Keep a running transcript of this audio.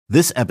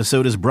This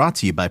episode is brought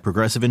to you by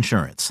Progressive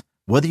Insurance.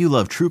 Whether you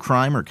love true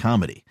crime or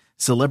comedy,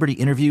 celebrity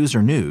interviews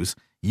or news,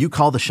 you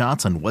call the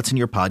shots on what's in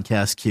your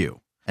podcast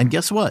queue. And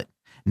guess what?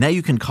 Now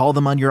you can call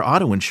them on your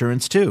auto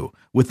insurance too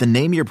with the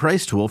Name Your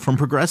Price tool from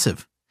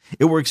Progressive.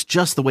 It works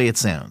just the way it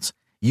sounds.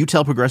 You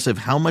tell Progressive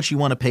how much you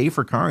want to pay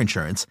for car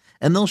insurance,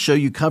 and they'll show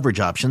you coverage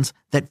options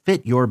that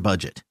fit your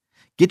budget.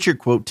 Get your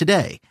quote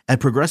today at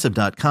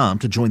Progressive.com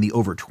to join the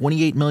over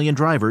 28 million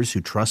drivers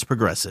who trust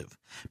Progressive.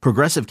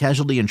 Progressive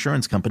Casualty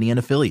Insurance Company and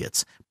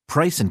Affiliates.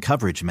 Price and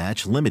coverage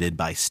match limited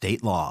by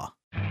state law.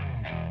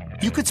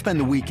 You could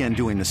spend the weekend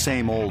doing the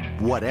same old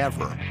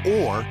whatever,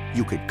 or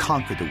you could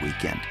conquer the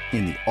weekend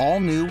in the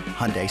all-new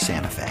Hyundai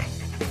Santa Fe.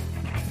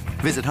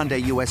 Visit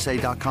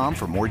HyundaiUSA.com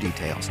for more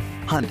details.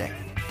 Hyundai,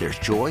 there's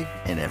joy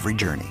in every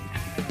journey.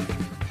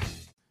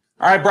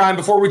 All right, Brian,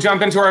 before we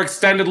jump into our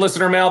extended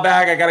listener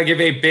mailbag, I got to give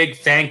a big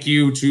thank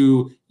you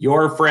to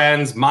your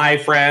friends, my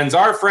friends,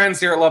 our friends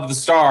here at Love the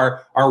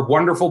Star, our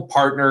wonderful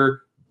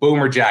partner,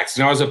 Boomer Jacks.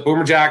 You know, I was at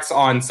Boomer Jacks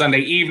on Sunday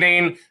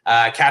evening,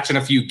 catching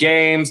a few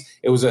games.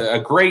 It was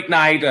a great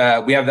night.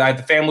 I had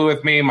the family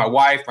with me, my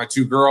wife, my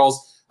two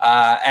girls,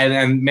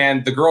 and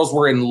man, the girls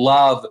were in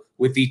love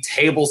with the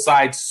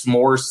tableside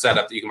s'mores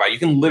setup that you can buy. You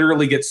can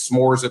literally get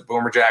s'mores at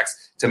Boomer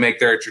Jacks to make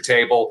there at your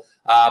table.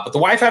 But the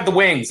wife had the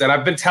wings, and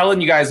I've been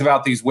telling you guys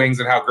about these wings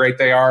and how great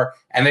they are,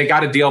 and they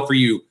got a deal for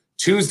you.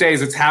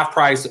 Tuesdays, it's half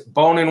price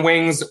bone-in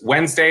wings.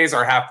 Wednesdays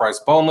are half price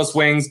boneless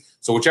wings.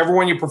 So whichever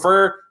one you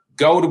prefer,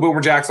 go to Boomer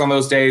Jacks on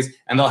those days,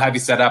 and they'll have you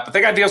set up. But they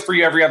got deals for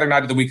you every other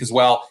night of the week as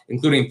well,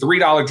 including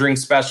 $3 drink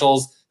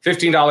specials,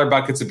 $15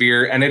 buckets of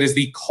beer, and it is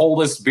the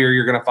coldest beer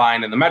you're going to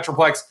find in the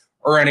Metroplex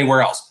or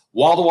anywhere else.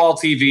 Wall-to-wall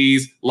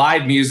TVs,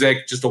 live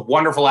music, just a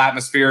wonderful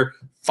atmosphere.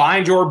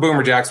 Find your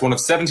Boomer Jacks, one of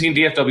 17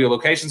 DFW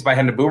locations, by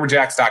heading to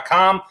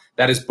boomerjacks.com.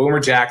 That is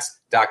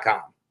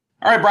boomerjacks.com.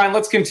 All right, Brian,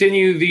 let's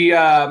continue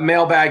the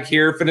mailbag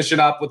here, finishing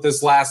up with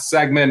this last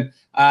segment.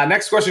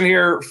 Next question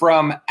here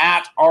from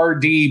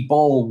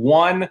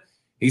 @RDBull1.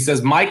 He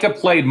says, Micah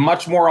played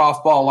much more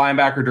off-ball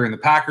linebacker during the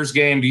Packers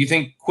game. Do you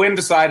think Quinn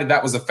decided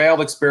that was a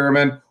failed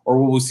experiment, or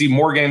will we see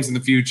more games in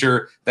the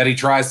future that he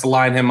tries to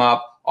line him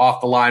up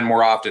off the line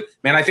more often?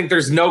 Man, I think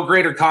there's no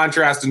greater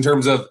contrast in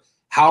terms of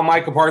how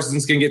Micah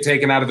Parsons can get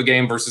taken out of a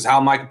game versus how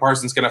Micah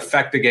Parsons can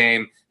affect a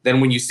game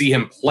than when you see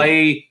him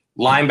play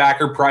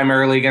linebacker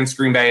primarily against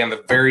Green Bay and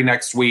the very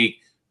next week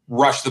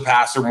rush the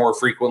passer more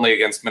frequently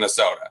against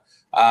Minnesota.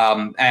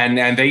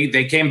 And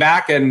they came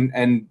back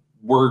and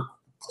were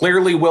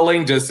clearly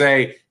willing to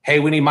say, hey,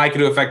 we need Micah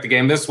to affect the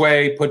game this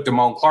way, put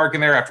Damone Clark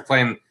in there after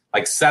playing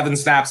like 7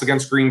 snaps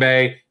against Green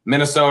Bay,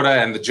 Minnesota,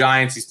 and the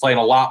Giants. He's playing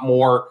a lot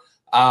more.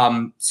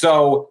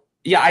 So,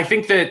 yeah, I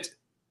think that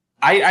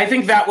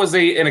was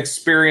an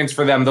experience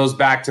for them, those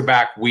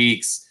back-to-back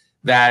weeks,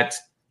 that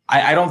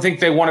I don't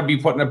think they want to be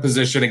put in a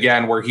position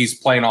again where he's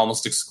playing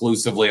almost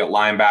exclusively at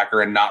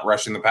linebacker and not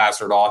rushing the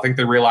passer at all. I think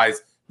they realize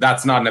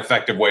that's not an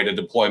effective way to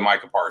deploy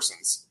Micah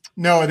Parsons.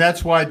 No, and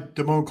that's why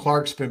Damone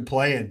Clark's been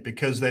playing,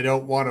 because they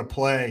don't want to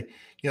play.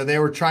 You know, they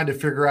were trying to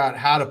figure out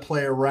how to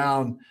play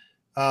around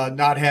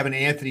not having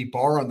Anthony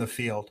Barr on the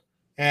field.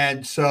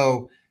 And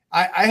so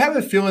I have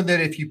a feeling that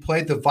if you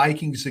played the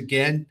Vikings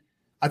again,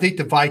 I think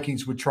the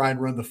Vikings would try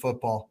and run the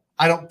football.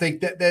 I don't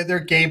think that their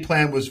game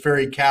plan was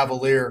very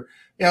cavalier,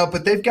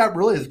 but they've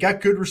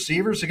got good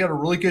receivers. They got a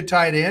really good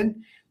tight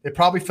end. They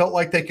probably felt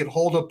like they could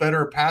hold up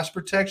better pass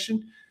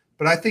protection.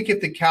 But I think if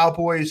the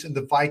Cowboys and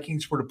the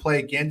Vikings were to play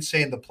again,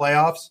 say in the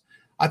playoffs,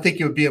 I think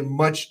it would be a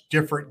much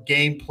different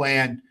game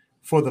plan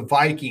for the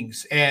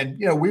Vikings. And,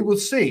 we will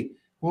see.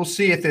 We'll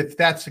see if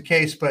that's the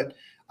case. But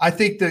I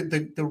think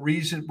the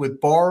reason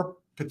with Barr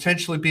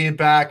potentially being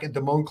back and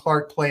Damone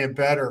Clark playing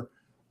better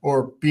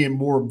or being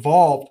more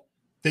involved,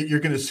 that you're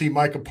going to see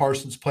Micah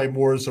Parsons play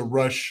more as a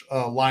rush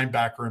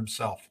linebacker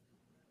himself.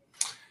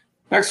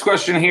 Next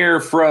question here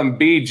from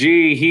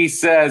BG. He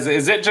says,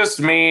 is it just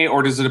me,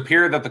 or does it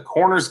appear that the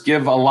corners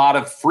give a lot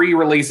of free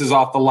releases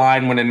off the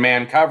line when in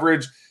man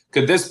coverage?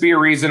 Could this be a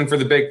reason for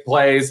the big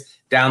plays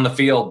down the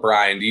field,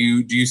 Brian? Do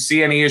you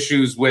see any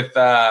issues with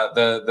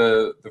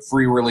the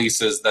free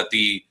releases that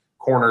the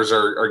corners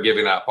are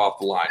giving up off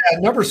the line? Yeah,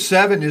 number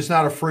 7 is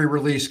not a free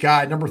release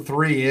guy. Number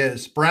 3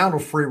 is. Brown will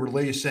free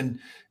release, and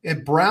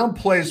Brown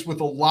plays with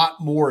a lot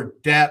more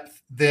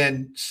depth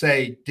than,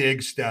 say,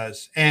 Diggs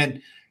does.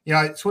 And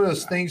it's one of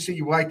those things that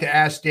you like to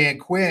ask Dan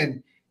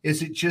Quinn.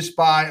 Is it just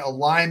by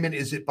alignment?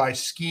 Is it by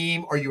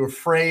scheme? Are you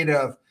afraid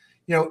of,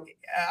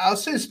 I'll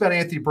say this about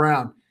Anthony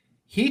Brown.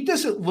 He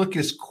doesn't look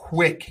as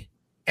quick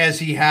as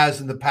he has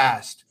in the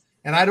past.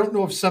 And I don't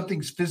know if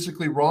something's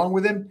physically wrong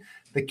with him.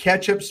 The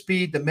catch-up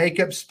speed, the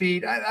make-up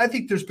speed. I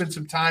think there's been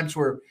some times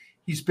where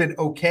he's been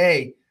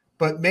okay.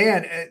 But,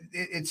 man,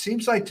 it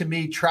seems like to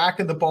me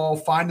tracking the ball,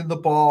 finding the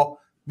ball,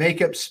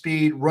 make-up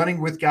speed,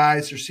 running with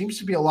guys, there seems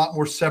to be a lot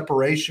more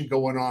separation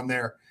going on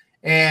there.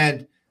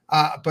 And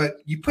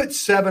but you put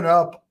 7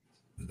 up,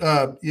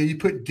 you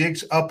put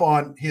Diggs up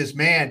on his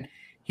man,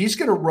 he's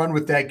going to run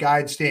with that guy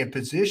and stay in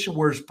position,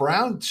 whereas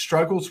Brown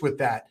struggles with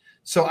that.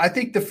 So I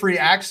think the free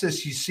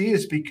access you see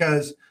is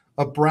because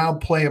of Brown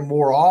playing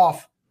more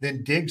off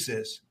than Diggs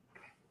is.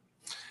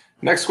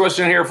 Next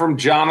question here from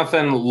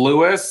Jonathan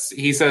Lewis.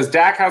 He says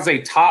Dak has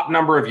a top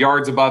number of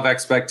yards above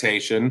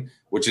expectation,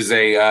 which is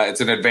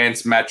it's an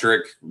advanced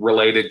metric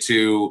related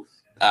to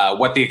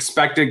what the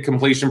expected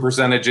completion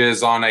percentage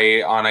is on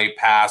a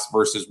pass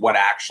versus what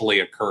actually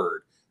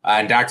occurred.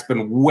 And Dak's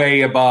been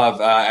way above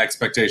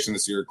expectation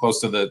this year, close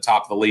to the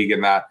top of the league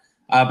in that.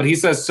 But he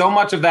says so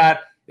much of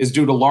that is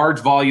due to large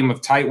volume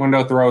of tight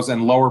window throws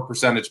and lower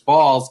percentage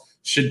balls.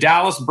 Should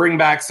Dallas bring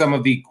back some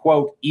of the,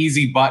 quote,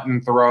 easy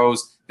button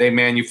throws they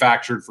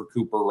manufactured for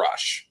Cooper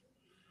Rush?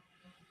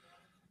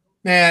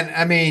 Man,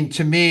 I mean,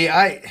 to me,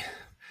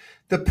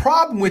 the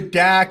problem with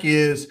Dak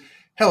is,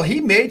 hell,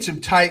 he made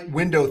some tight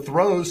window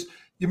throws.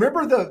 You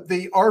remember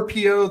the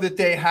RPO that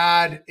they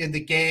had in the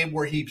game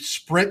where he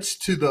sprints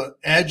to the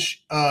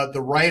edge,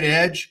 the right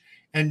edge,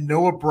 and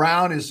Noah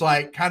Brown is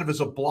like kind of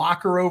as a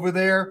blocker over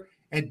there,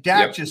 and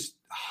Dak just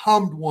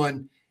hummed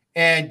one,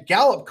 and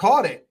Gallup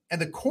caught it,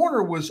 and the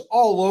corner was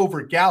all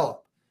over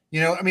Gallup.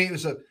 I mean, it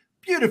was a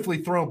beautifully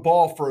thrown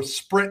ball for a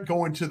sprint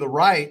going to the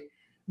right. I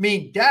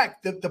mean,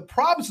 Dak, the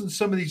problems in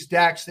some of these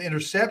Daks, the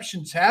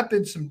interceptions have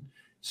been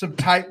some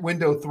tight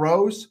window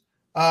throws,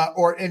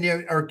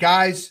 or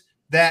guys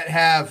that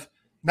have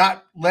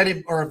not let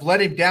him or have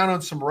let him down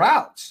on some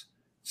routes.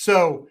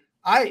 So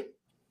I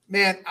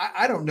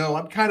don't know.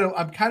 I'm kind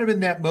of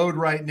in that mode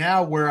right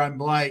now where I'm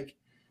like,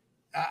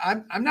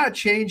 I'm not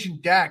changing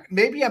Dak.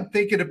 Maybe I'm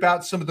thinking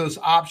about some of those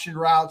option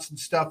routes and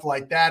stuff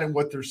like that and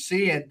what they're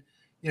seeing,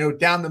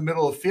 down the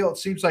middle of the field. It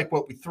seems like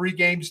with 3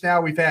 games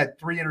now, we've had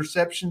 3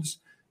 interceptions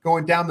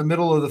going down the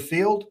middle of the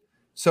field.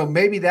 So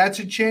maybe that's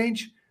a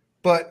change.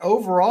 But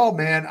overall,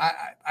 man,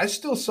 I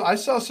saw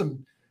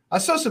some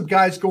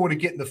guys going to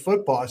get in the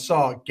football. I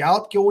saw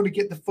Gallup going to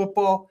get in the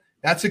football.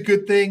 That's a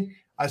good thing.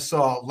 I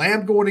saw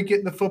Lamb going to get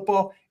in the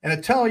football. And I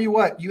tell you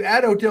what, you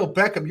add Odell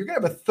Beckham, you're going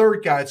to have a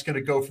third guy that's going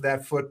to go for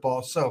that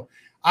football. So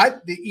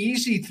the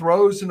easy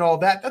throws and all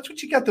that, that's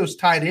what you got those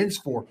tight ends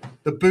for.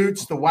 The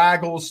boots, the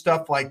waggles,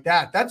 stuff like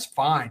that. That's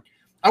fine.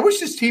 I wish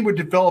this team would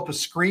develop a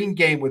screen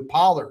game with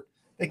Pollard.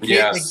 They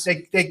can't. Yes.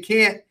 They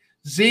can't.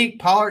 Zeke,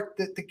 Pollard,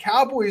 the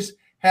Cowboys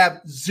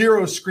have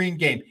zero screen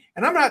game.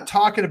 And I'm not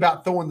talking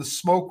about throwing the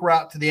smoke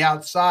route to the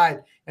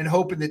outside and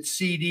hoping that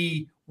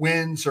CD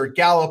wins or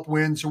Gallup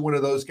wins or one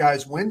of those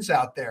guys wins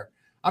out there.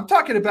 I'm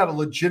talking about a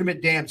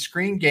legitimate damn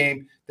screen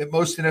game that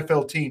most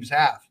NFL teams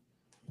have.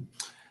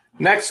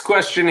 Next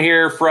question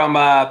here from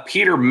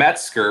Peter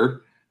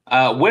Metzger.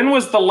 When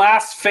was the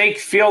last fake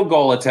field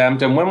goal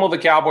attempt, and when will the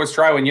Cowboys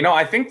try one?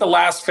 I think the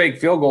last fake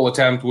field goal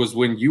attempt was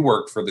when you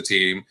worked for the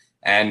team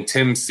and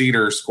Tim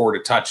Cedar scored a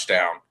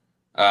touchdown.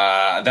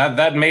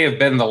 That may have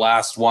been the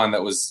last one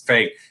that was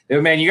fake.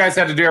 Man, you guys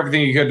had to do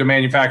everything you could to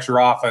manufacture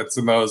offense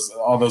in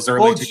all those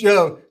early.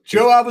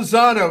 Joe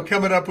Avazano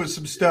coming up with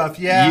some stuff.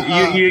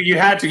 Yeah, you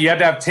had to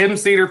have Tim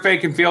Cedar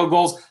faking field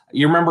goals.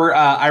 You remember?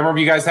 I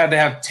remember you guys had to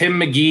have Tim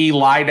McGee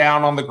lie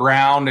down on the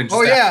ground and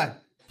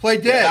play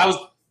dead.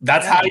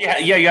 That's how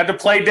you had to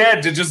play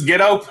dead to just get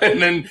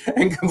open and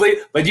complete.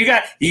 But you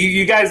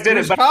guys did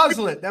Bruce it.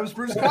 Coslett. That was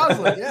Bruce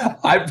Coslett. Yeah.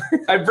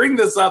 I bring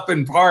this up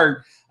in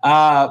part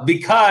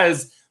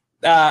because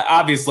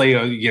obviously,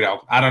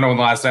 I don't know when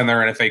the last time they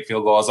were in a fake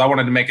field goal is. I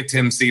wanted to make a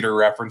Tim Cedar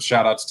reference.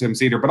 Shout out to Tim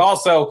Cedar. But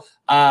also,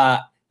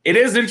 it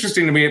is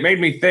interesting to me. It made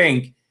me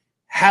think,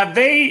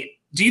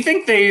 do you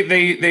think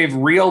they've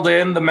reeled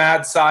in the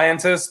mad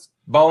scientist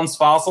Bones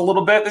Foss a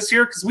little bit this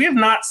year? Because we have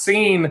not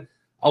seen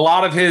a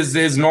lot of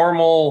his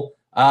normal,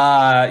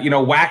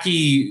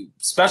 wacky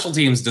special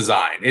teams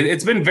design.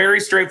 It's been very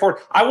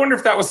straightforward. I wonder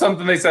if that was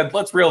something they said,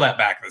 let's reel that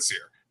back this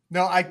year.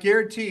 No, I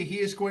guarantee you, he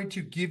is going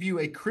to give you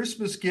a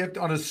Christmas gift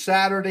on a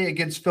Saturday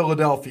against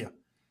Philadelphia.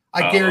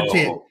 I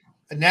guarantee it.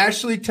 A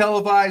nationally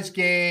televised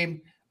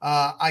game.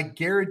 I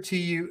guarantee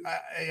you.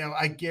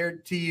 I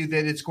guarantee you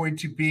that it's going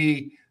to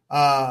be.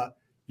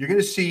 You're going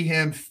to see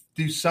him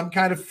do some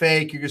kind of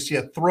fake. You're going to see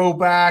a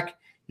throwback.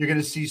 You're going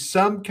to see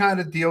some kind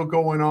of deal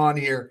going on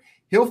here.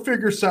 He'll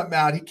figure something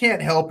out. He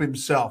can't help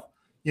himself.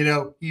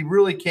 He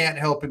really can't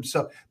help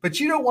himself. But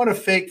you don't want to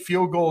fake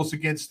field goals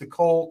against the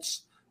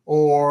Colts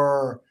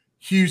or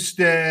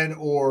Houston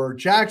or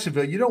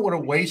Jacksonville. You don't want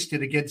to waste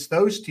it against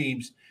those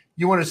teams.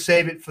 You want to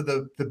save it for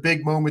the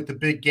big moment, the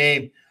big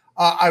game.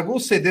 I will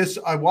say this.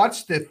 I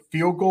watched the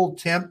field goal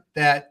attempt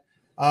that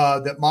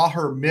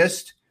Maher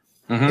missed.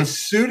 Mm-hmm. As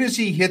soon as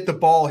he hit the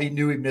ball, he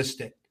knew he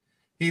missed it.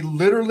 He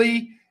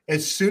literally,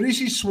 as soon as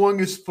he swung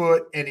his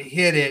foot and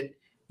hit it,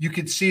 you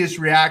could see his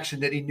reaction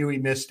that he knew he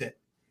missed it.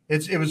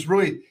 It was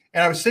really,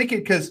 and I was thinking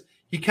because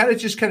he kind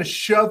of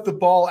shoved the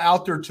ball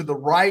out there to the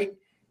right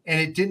and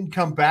it didn't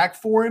come back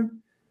for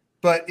him.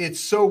 But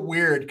it's so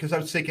weird because I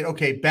was thinking,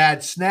 okay,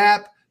 bad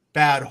snap,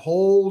 bad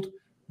hold,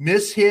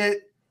 mishit.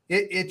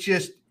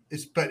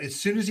 But as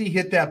soon as he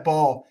hit that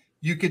ball,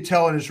 you could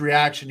tell in his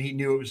reaction he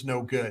knew it was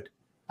no good.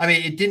 I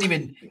mean,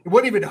 it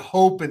wasn't even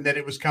hoping that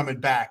it was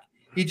coming back.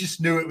 He just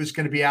knew it was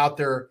going to be out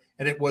there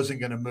and it wasn't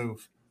going to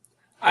move.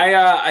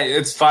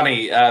 It's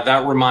funny.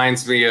 That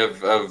reminds me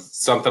of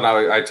something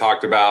I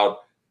talked about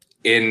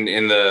in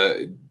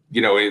the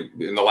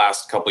in the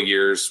last couple of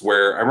years,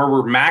 where I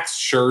remember Max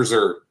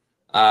Scherzer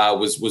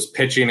was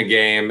pitching a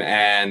game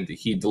and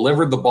he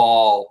delivered the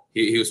ball.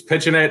 He was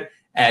pitching it,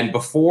 and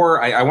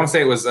before I want to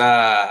say it was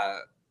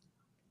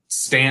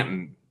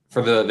Stanton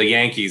for the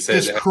Yankees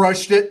just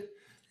crushed it,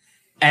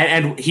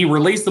 and he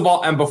released the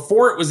ball, and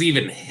before it was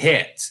even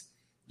hit,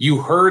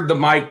 you heard the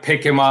mic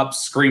pick him up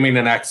screaming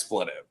an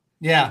expletive.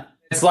 Yeah.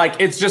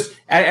 It's just,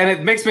 and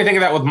it makes me think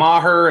of that with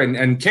Maher,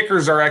 and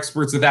kickers are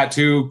experts at that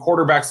too.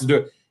 Quarterbacks will do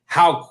it.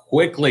 How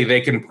quickly they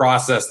can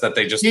process that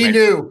they just He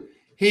knew.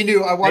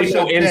 I watched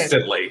that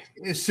instantly.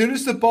 As soon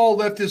as the ball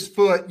left his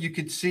foot, you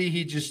could see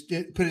he just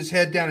put his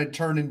head down and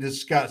turned in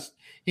disgust.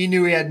 He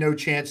knew he had no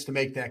chance to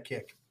make that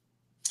kick.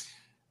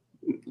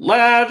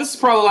 This is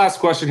probably the last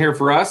question here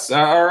for us. We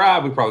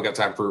probably got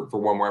time for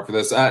one more after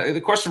this.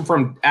 The question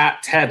from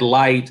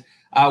 @TedLight.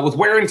 With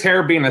wear and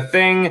tear being a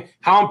thing,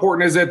 how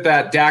important is it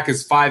that Dak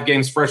is 5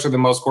 games fresher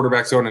than most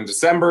quarterbacks going in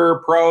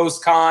December? Pros,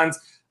 cons?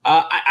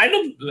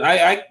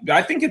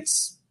 I think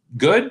it's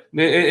good.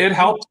 It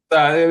helps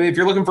if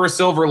you're looking for a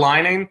silver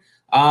lining.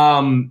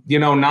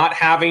 Not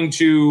having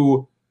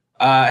to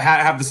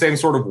have the same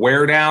sort of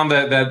wear down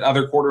that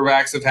other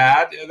quarterbacks have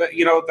had.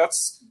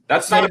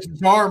 That's not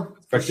his arm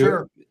for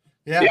sure.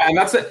 Yeah, and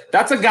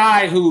that's a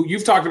guy who,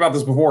 you've talked about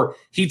this before.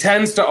 He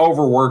tends to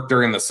overwork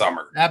during the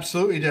summer.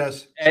 Absolutely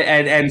does.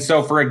 And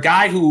so for a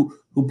guy who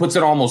puts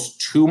in almost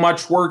too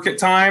much work at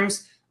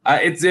times,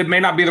 it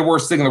may not be the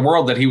worst thing in the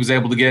world that he was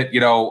able to get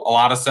a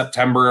lot of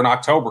September and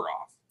October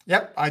off.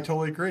 Yep, I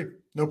totally agree.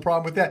 No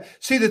problem with that.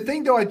 See, the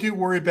thing though I do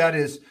worry about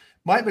is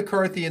Mike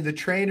McCarthy, and the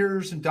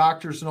trainers and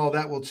doctors and all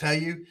that will tell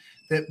you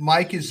that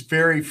Mike is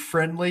very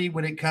friendly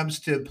when it comes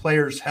to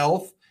players'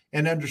 health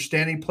and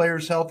understanding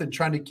players' health and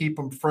trying to keep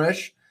them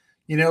fresh,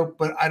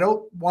 but I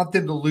don't want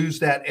them to lose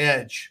that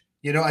edge.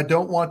 I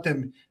don't want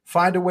them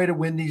find a way to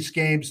win these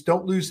games.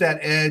 Don't lose that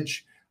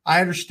edge. I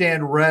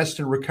understand rest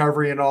and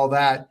recovery and all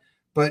that,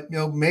 but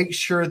make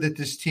sure that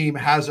this team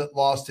hasn't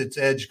lost its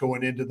edge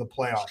going into the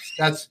playoffs.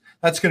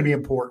 That's going to be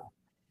important.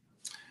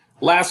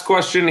 Last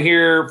question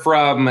here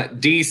from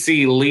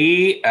DC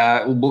Lee.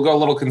 We'll go a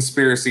little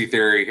conspiracy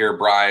theory here,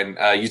 Brian.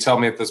 You tell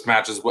me if this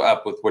matches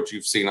up with what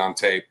you've seen on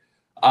tape.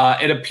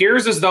 It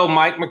appears as though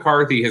Mike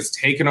McCarthy has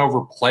taken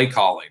over play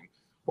calling,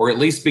 or at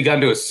least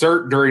begun to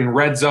assert during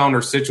red zone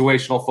or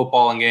situational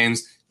football in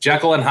games.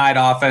 Jekyll and Hyde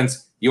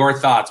offense. Your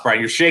thoughts,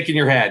 Brian? You're shaking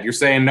your head. You're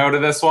saying no to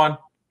this one?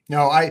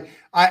 No,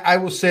 I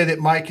will say that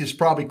Mike has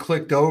probably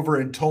clicked over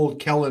and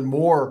told Kellen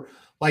Moore,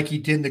 like he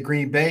did in the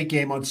Green Bay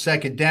game on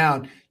second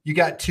down, you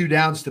got 2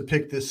 downs to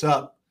pick this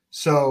up.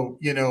 So,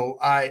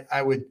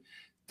 I would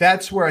 –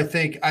 that's where I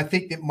think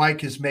that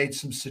Mike has made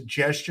some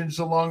suggestions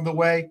along the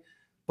way.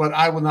 But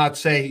I will not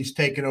say he's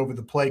taken over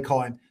the play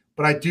calling.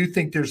 But I do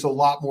think there's a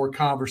lot more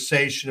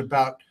conversation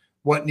about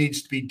what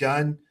needs to be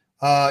done.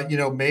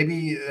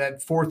 Maybe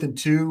that 4th and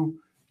 2,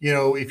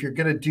 if you're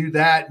going to do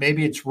that,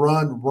 maybe it's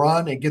run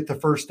and get the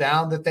first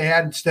down that they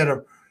had instead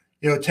of,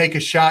 take a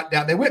shot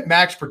down. They went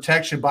max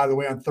protection, by the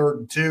way, on 3rd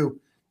and 2,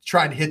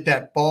 trying to hit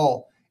that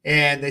ball.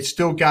 And they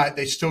still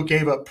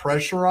gave up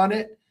pressure on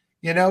it,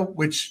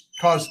 which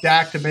caused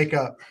Dak to make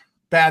a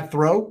bad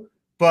throw.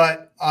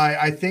 But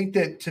I think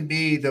that, to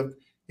me, the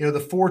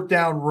 4th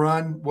down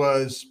run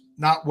was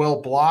not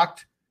well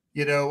blocked.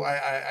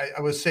 I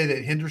would say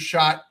that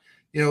Hendershot,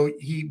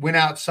 he went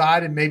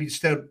outside, and maybe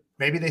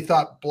they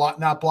thought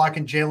not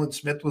blocking Jalen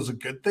Smith was a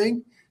good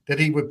thing, that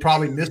he would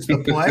probably miss the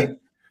play.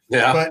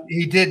 Yeah, but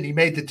he didn't. He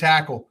made the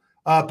tackle.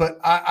 But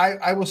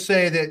I will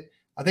say that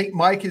I think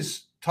Mike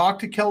has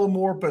talked to Kellen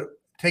Moore, but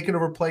taking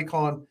over play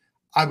calling,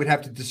 I would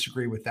have to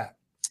disagree with that.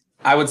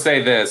 I would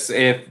say this: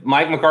 if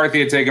Mike McCarthy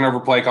had taken over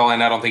play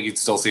calling, I don't think you'd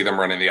still see them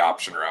running the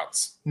option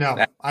routes. No,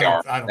 I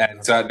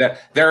don't.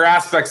 There are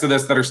aspects of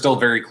this that are still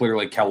very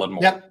clearly Kellen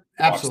Moore. Yep,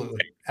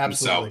 absolutely.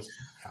 So,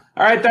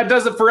 all right, that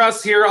does it for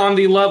us here on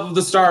the Love of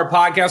the Star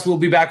podcast. We'll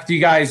be back with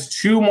you guys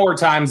 2 more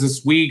times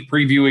this week,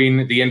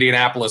 previewing the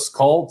Indianapolis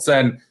Colts,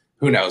 and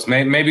who knows,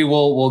 maybe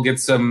we'll get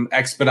some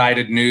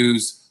expedited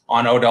news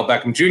on Odell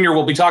Beckham Jr.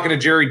 We'll be talking to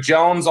Jerry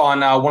Jones on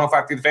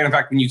 105 through the Fan. In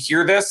fact, when you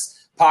hear this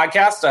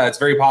podcast, it's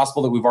very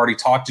possible that we've already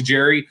talked to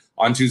Jerry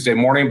on Tuesday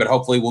morning, but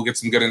hopefully we'll get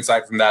some good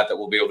insight from that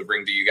we'll be able to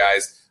bring to you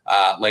guys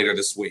later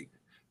this week.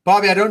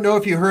 Bobby, I don't know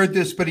if you heard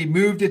this, but he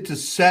moved it to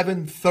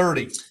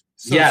 7:30.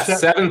 So yes,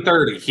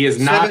 7:30. He is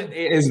not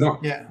his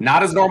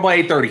normal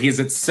 8:30. He's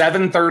at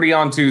 7:30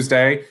 on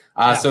Tuesday.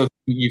 So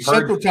you've heard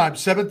Central Time,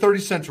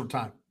 7:30 Central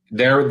Time.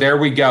 There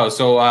we go.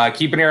 So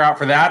keep an ear out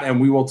for that, and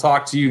we will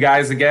talk to you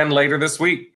guys again later this week.